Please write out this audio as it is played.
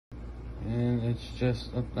it's just,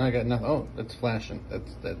 I got nothing. Oh, it's flashing.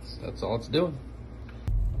 That's all it's doing.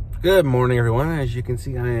 Good morning, everyone. As you can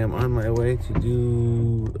see, I am on my way to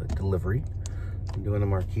do a delivery. I'm doing a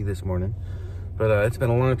marquee this morning, but it's been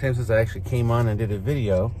a long time since I actually came on and did a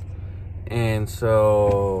video, and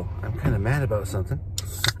so I'm kind of mad about something.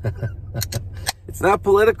 It's not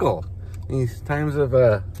political. These times of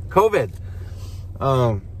COVID.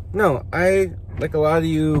 No, I, like a lot of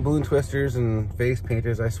you balloon twisters and face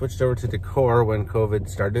painters, I switched over to decor when COVID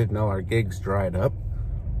started and all our gigs dried up.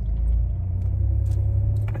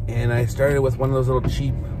 And I started with one of those little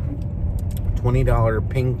cheap $20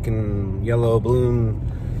 pink and yellow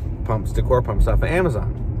balloon pumps, decor pumps off of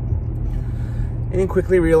Amazon. And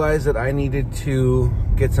quickly realized that I needed to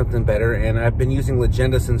get something better, and I've been using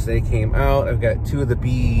Lagenda since they came out. I've got two of the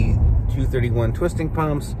B322 twisting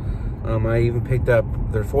pumps. I even picked up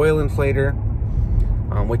their foil inflator,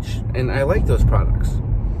 and I like those products.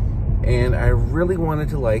 And I really wanted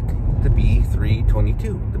to like the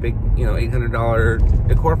B322, the big, $800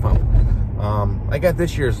 decor pump. I got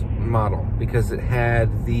this year's model because it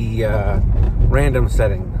had the random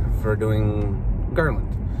setting for doing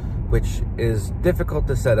garland, which is difficult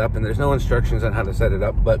to set up, and there's no instructions on how to set it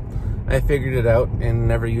up, but I figured it out and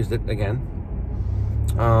never used it again.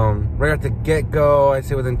 Right at the get-go, I'd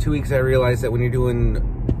say within 2 weeks, I realized that when you're doing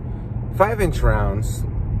 5-inch rounds,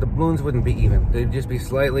 the balloons wouldn't be even. They'd just be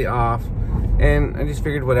slightly off, and I just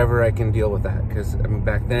figured whatever, I can deal with that, because I mean,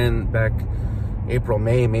 back April,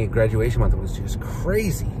 May graduation month, it was just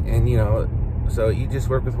crazy, and so you just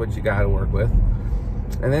work with what you gotta work with.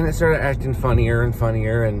 And then it started acting funnier and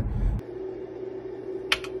funnier, and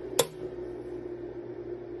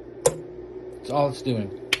it's all it's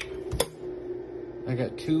doing. I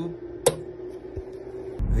got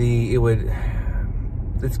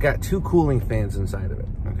it's got two cooling fans inside of it,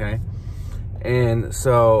 okay? And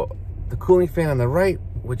so the cooling fan on the right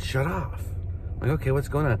would shut off. Like, okay, what's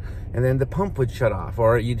going on? And then the pump would shut off,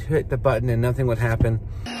 or you'd hit the button and nothing would happen.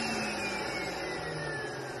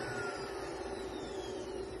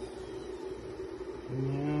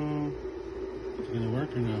 No, is it gonna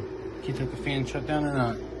work or no? Keep the fan shut down or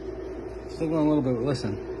not? Still going a little bit, but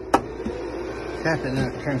listen. Tap it and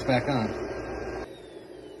then it turns back on.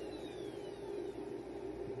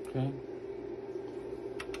 Okay.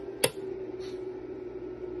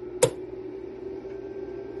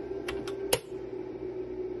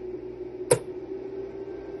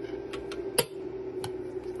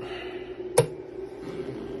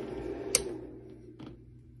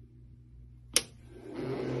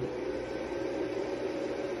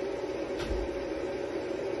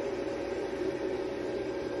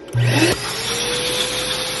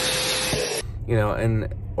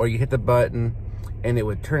 Or you hit the button and it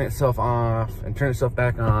would turn itself off and turn itself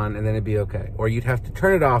back on, and then it'd be okay. Or you'd have to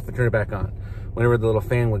turn it off and turn it back on whenever the little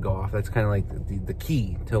fan would go off. That's kind of like the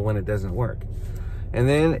key to when it doesn't work. And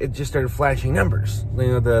then it just started flashing numbers.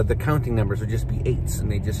 The counting numbers would just be 8s,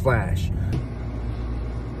 and they just flash.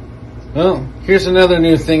 Well, here's another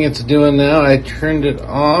new thing it's doing now. I turned it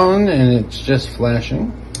on and it's just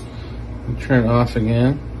flashing. Turn it off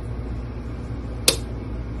again.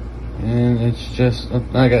 And it's just,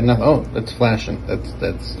 I got nothing. Oh, it's flashing.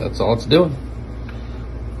 That's all it's doing.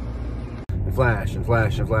 And flash and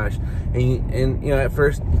flash and flash. And at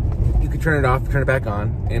first you could turn it off, turn it back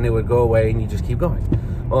on, and it would go away, and you just keep going.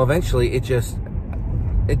 Well, eventually it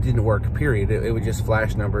didn't work, period. It would just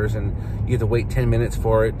flash numbers, and you have to wait 10 minutes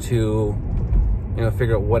for it to,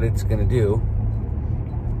 figure out what it's gonna do.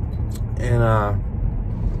 And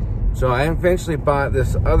so I eventually bought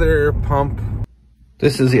this other pump.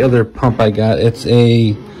 This is the other pump I got. It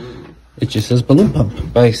just says balloon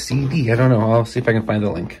pump by CD. I don't know. I'll see if I can find the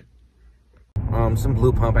link. Some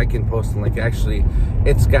blue pump. I can post the link. Actually,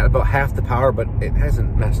 it's got about half the power, but it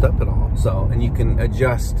hasn't messed up at all. So, and you can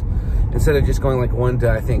adjust instead of just going like 1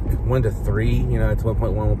 to 3. It's 1.1,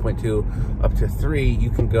 1.2 up to 3. You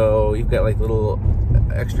can go. You've got like little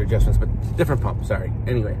extra adjustments, but different pump. Sorry.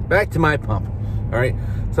 Anyway, back to my pump. All right.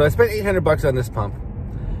 So I spent $800 on this pump,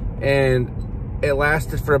 and it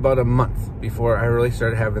lasted for about a month before I really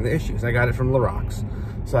started having the issues. I got it from Lagenda,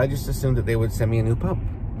 so I just assumed that they would send me a new pump.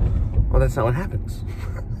 Well, that's not what happens.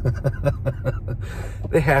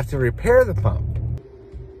 They have to repair the pump.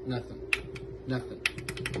 Nothing.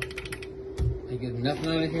 I get nothing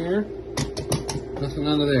out of here, nothing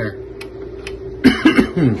out of there.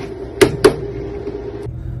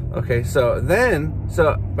 Okay, so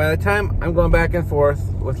by the time I'm going back and forth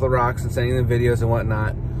with Lagenda and sending them videos and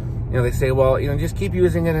whatnot, they say, well, just keep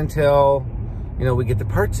using it until, we get the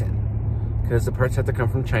parts in. Because the parts have to come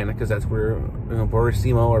from China, because that's where,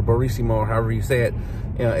 Borissimo or however you say it,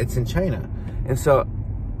 it's in China. And so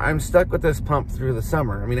I'm stuck with this pump through the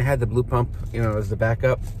summer. I mean, I had the blue pump, you know, as the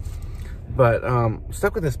backup, but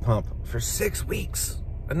stuck with this pump for 6 weeks,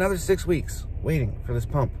 another 6 weeks waiting for this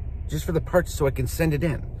pump, just for the parts so I can send it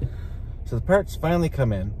in. So the parts finally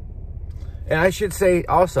come in. And I should say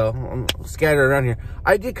also, I'm scattered around here,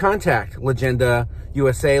 I did contact Lagenda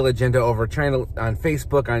USA, Lagenda over China, on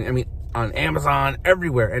Facebook, on Amazon,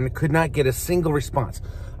 everywhere, and could not get a single response.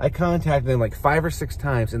 I contacted them like 5 or 6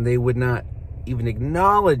 times, and they would not even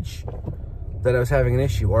acknowledge that I was having an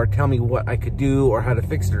issue or tell me what I could do or how to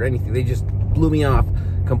fix it or anything. They just blew me off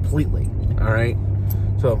completely, all right?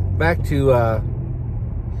 So back to,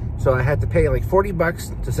 so I had to pay like 40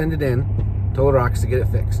 bucks to send it in to Rocks to get it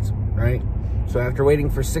fixed, right? So after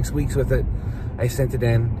waiting for 6 weeks with it, I sent it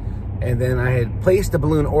in, and then I had placed a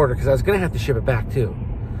balloon order because I was gonna have to ship it back too.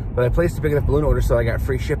 But I placed a big enough balloon order so I got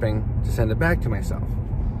free shipping to send it back to myself.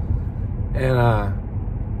 And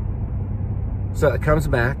so it comes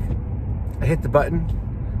back, I hit the button,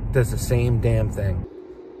 it does the same damn thing.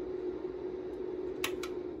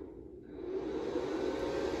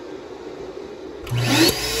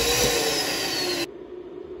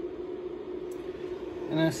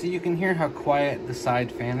 And see, you can hear how quiet the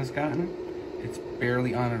side fan has gotten. It's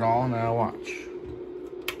barely on at all, and now watch.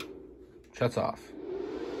 Shuts off.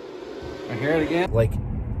 I hear it again. Like,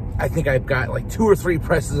 I think I've got like 2 or 3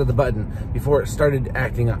 presses of the button before it started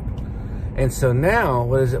acting up. And so now,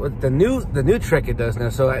 what is it? The new trick it does now.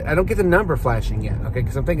 So I don't get the number flashing yet, okay?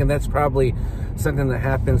 Because I'm thinking that's probably something that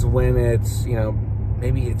happens when it's, you know,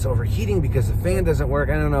 maybe it's overheating because the fan doesn't work.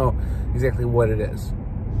 I don't know exactly what it is,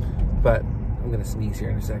 but I'm gonna sneeze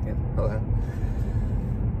here in a second. Hold on.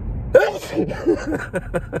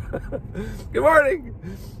 Good morning.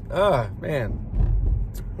 Oh man,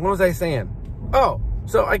 what was I saying? Oh,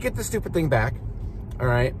 so I get the stupid thing back, all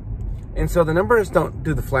right? And so the numbers don't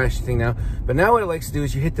do the flashy thing now, but now what it likes to do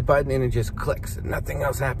is you hit the button and it just clicks and nothing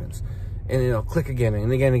else happens. And it'll click again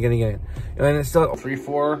and again and again and again. And then it's still 3,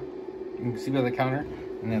 4, you can see by the counter,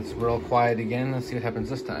 and it's real quiet again. Let's see what happens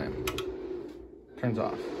this time. Turns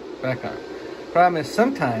off, back on. Problem is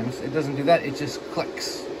sometimes it doesn't do that, it just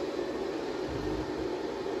clicks.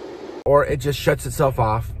 Or it just shuts itself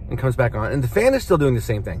off and comes back on. And the fan is still doing the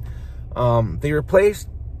same thing. They replaced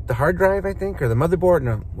the hard drive, I think, or the motherboard,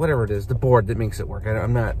 no, whatever it is, the board that makes it work. I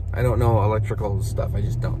don't know electrical stuff, I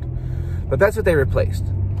just don't. But that's what they replaced.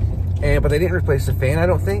 But they didn't replace the fan, I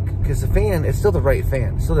don't think, because the fan, it's still the right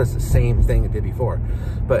fan. It still does the same thing it did before.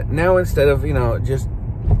 But now instead of, you know, just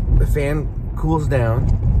the fan cools down,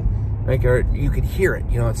 like, or you could hear it,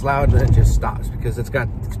 you know, it's loud and then it just stops because it's got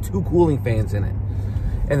 2 cooling fans in it.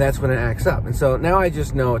 And that's when it acts up. And so now I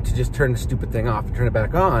just know to just turn the stupid thing off and turn it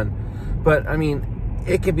back on. But I mean,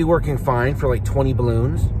 it can be working fine for like 20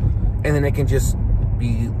 balloons, and then it can just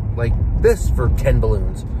be like this for 10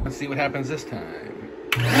 balloons. Let's see what happens this time.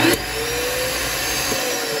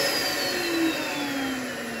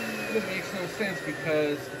 It makes no sense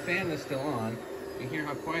because the fan is still on. You hear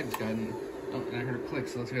how quiet it's gotten. Oh, and I heard a click,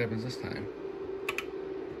 so let's see what happens this time.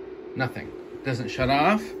 Nothing. It doesn't shut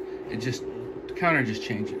off. It just, the counter just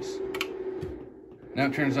changes. Now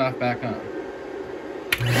it turns off, back on.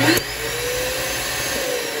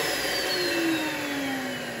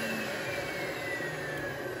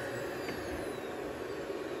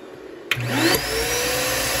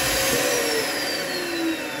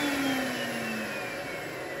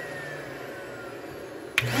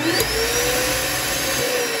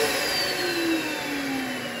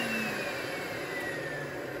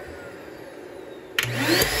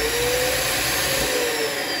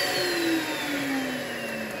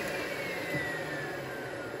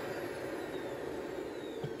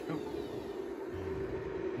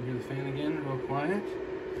 Hear the fan again, real quiet.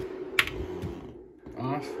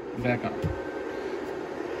 Off, back on.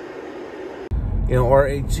 You know, or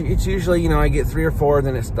it's usually, you know, I get 3 or 4,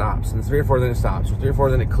 then it stops, and 3 or 4, then it stops, or 3 or 4,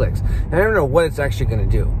 then it clicks. And I don't know what it's actually going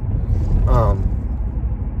to do.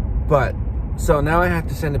 But, so now I have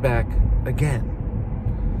to send it back again.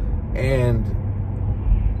 And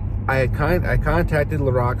I contacted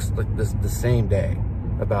Larox like the same day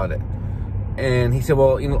about it. And he said,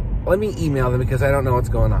 well, you know, let me email them because I don't know what's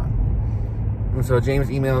going on. And so James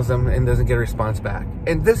emails them and doesn't get a response back.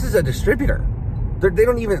 And this is a distributor. They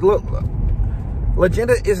don't even, look,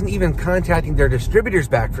 Lagenda isn't even contacting their distributors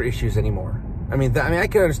back for issues anymore. I mean, I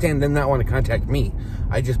can understand them not wanting to contact me.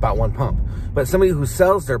 I just bought 1 pump. But somebody who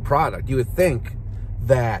sells their product, you would think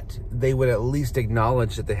that they would at least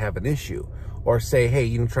acknowledge that they have an issue. Or say, hey,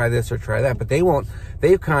 you can try this or try that. But they won't.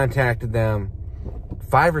 They've contacted them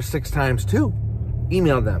 5 or 6 times too,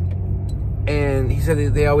 emailed them, and he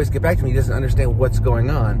said they always get back to me. He doesn't understand what's going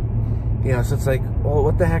on, You know, so it's like, well,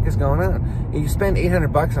 what the heck is going on? You spend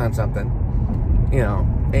 $800 on something, you know,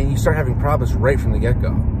 and you start having problems right from the get-go.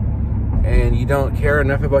 And you don't care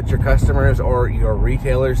enough about your customers or your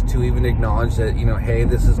retailers to even acknowledge that, you know, hey,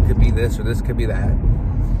 could be this or this could be that.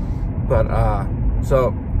 But,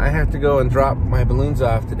 so I have to go and drop my balloons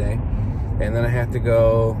off today. And then I have to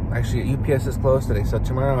go, actually UPS is closed today. So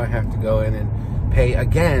tomorrow I have to go in and pay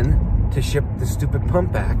again to ship the stupid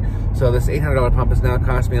pump back. So this $800 pump has now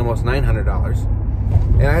cost me almost $900.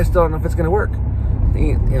 And I still don't know if it's going to work.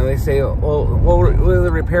 You know, they say, well, we'll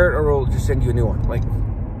either repair it or we'll just send you a new one. Like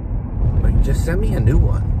just send me a new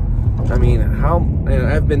one. I mean,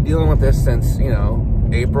 I've been dealing with this since, you know,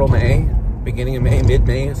 April, May, beginning of May,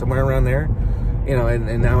 mid-May, somewhere around there. You know,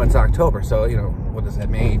 and now it's October. So, you know, what is that?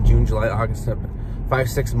 May, June, July, August,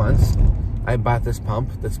 5-6 months. I bought this pump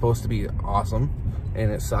that's supposed to be awesome. And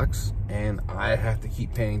it sucks, and I have to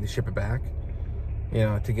keep paying to ship it back, you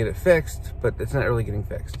know, to get it fixed, but it's not really getting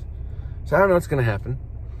fixed. So I don't know what's going to happen.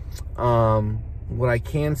 What I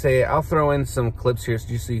can say, I'll throw in some clips here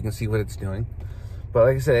just so you can see what it's doing. But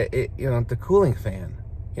like I said, you know, the cooling fan,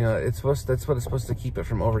 you know, that's what it's supposed to keep it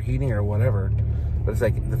from overheating or whatever. But it's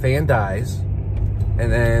like the fan dies, and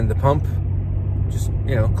then the pump just,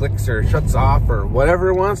 you know, clicks or shuts off or whatever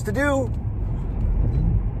it wants to do.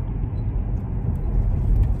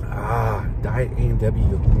 Diet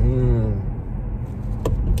A&W.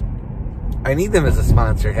 I need them as a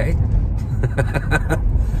sponsor, hey?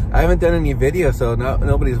 I haven't done any videos, so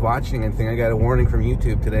nobody's watching anything. I got a warning from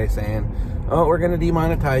YouTube today saying, oh, we're going to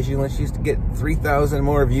demonetize you unless you get 3,000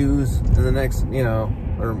 more views in the next, you know,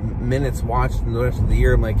 or minutes watched in the rest of the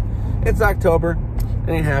year. I'm like, it's October.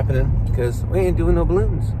 It ain't happening because we ain't doing no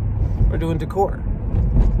balloons. We're doing decor.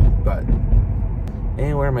 But,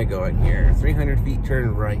 and where am I going here? 300 feet,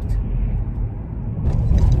 turn right.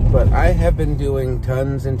 But I have been doing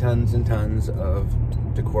tons and tons and tons of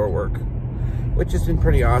decor work, which has been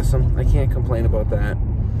pretty awesome. I can't complain about that.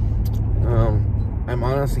 I'm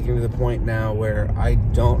honestly getting to the point now where I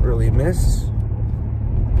don't really miss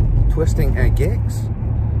twisting at gigs.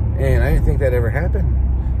 And I didn't think that ever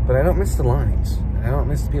happened. But I don't miss the lines. I don't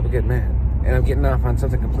miss the people getting mad. And I'm getting off on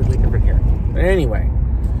something completely different here. But anyway,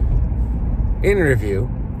 in review,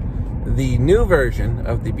 the new version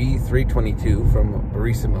of the B322 from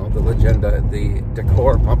Barissimo, the Lagenda, the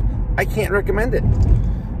decor pump, I can't recommend it.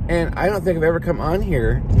 And I don't think I've ever come on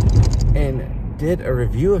here and did a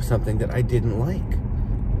review of something that I didn't like.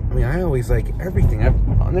 I mean, I always like everything.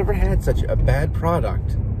 I've never had such a bad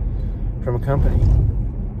product from a company.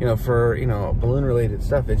 You know, for, you know, balloon-related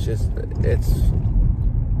stuff, it's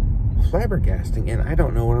flabbergasting, and I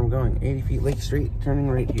don't know where I'm going. 80 feet Lake Street, turning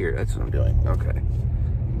right here. That's what I'm doing. Okay.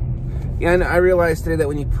 Yeah, and I realized today that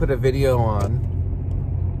when you put a video on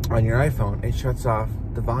your iPhone, it shuts off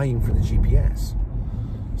the volume for the GPS.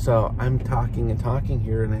 So I'm talking and talking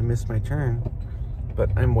here, and I missed my turn, but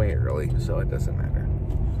I'm way early, so it doesn't matter.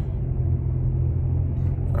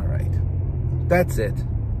 All right, that's it.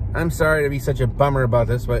 I'm sorry to be such a bummer about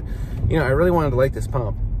this, but, you know, I really wanted to like this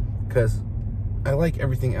pump because I like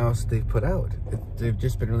everything else they've put out. They've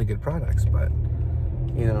just been really good products, but,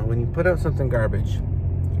 you know, when you put out something garbage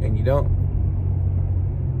and you don't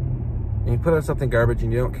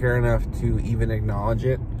care enough to even acknowledge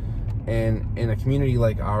it, and in a community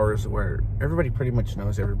like ours where everybody pretty much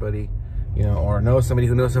knows everybody, you know, or knows somebody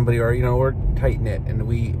who knows somebody, or, you know, we're tight-knit, and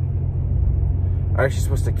we are actually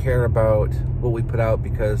supposed to care about what we put out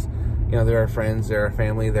because, you know, they're our friends, they're our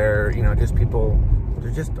family, they're, you know, just people,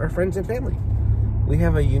 they're just our friends and family. We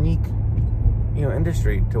have a unique, you know,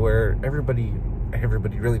 industry to where everybody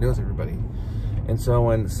really knows everybody. And so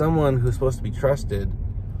when someone who's supposed to be trusted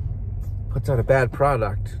puts out a bad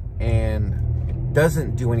product and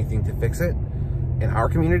doesn't do anything to fix it in our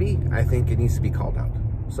community, I think it needs to be called out.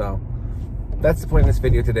 So that's the point of this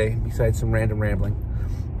video today, besides some random rambling.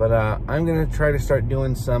 But I'm gonna try to start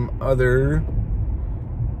doing some other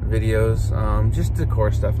videos, just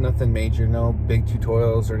decor stuff, nothing major, no big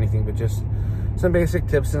tutorials or anything, but just some basic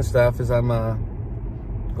tips and stuff as I'm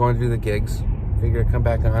going to do the gigs. Figure I'd come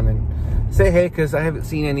back on and say hey, because I haven't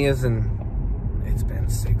seen any of in, it's been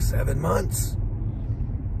 6-7 months.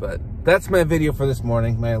 But that's my video for this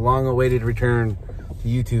morning, my long-awaited return to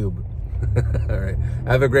YouTube. All right,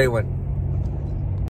 have a great one.